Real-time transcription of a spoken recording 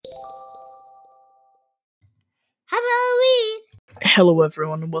Hello,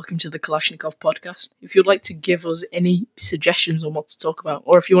 everyone, and welcome to the Kalashnikov podcast. If you'd like to give us any suggestions on what to talk about,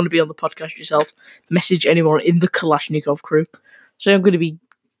 or if you want to be on the podcast yourself, message anyone in the Kalashnikov crew. So I'm gonna be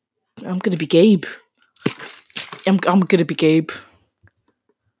Gabe. I'm gonna be Gabe.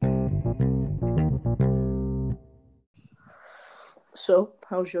 So,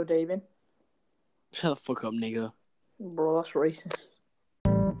 how's your day been? Shut the fuck up, nigga. Bro, that's racist.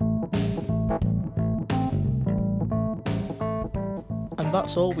 And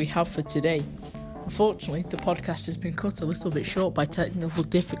that's all we have for today. Unfortunately, the podcast has been cut a little bit short by technical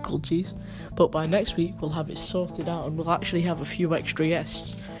difficulties, but by next week we'll have it sorted out and we'll actually have a few extra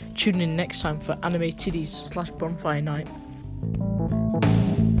guests. Tune in next time for Anime Titties / Bonfire Night.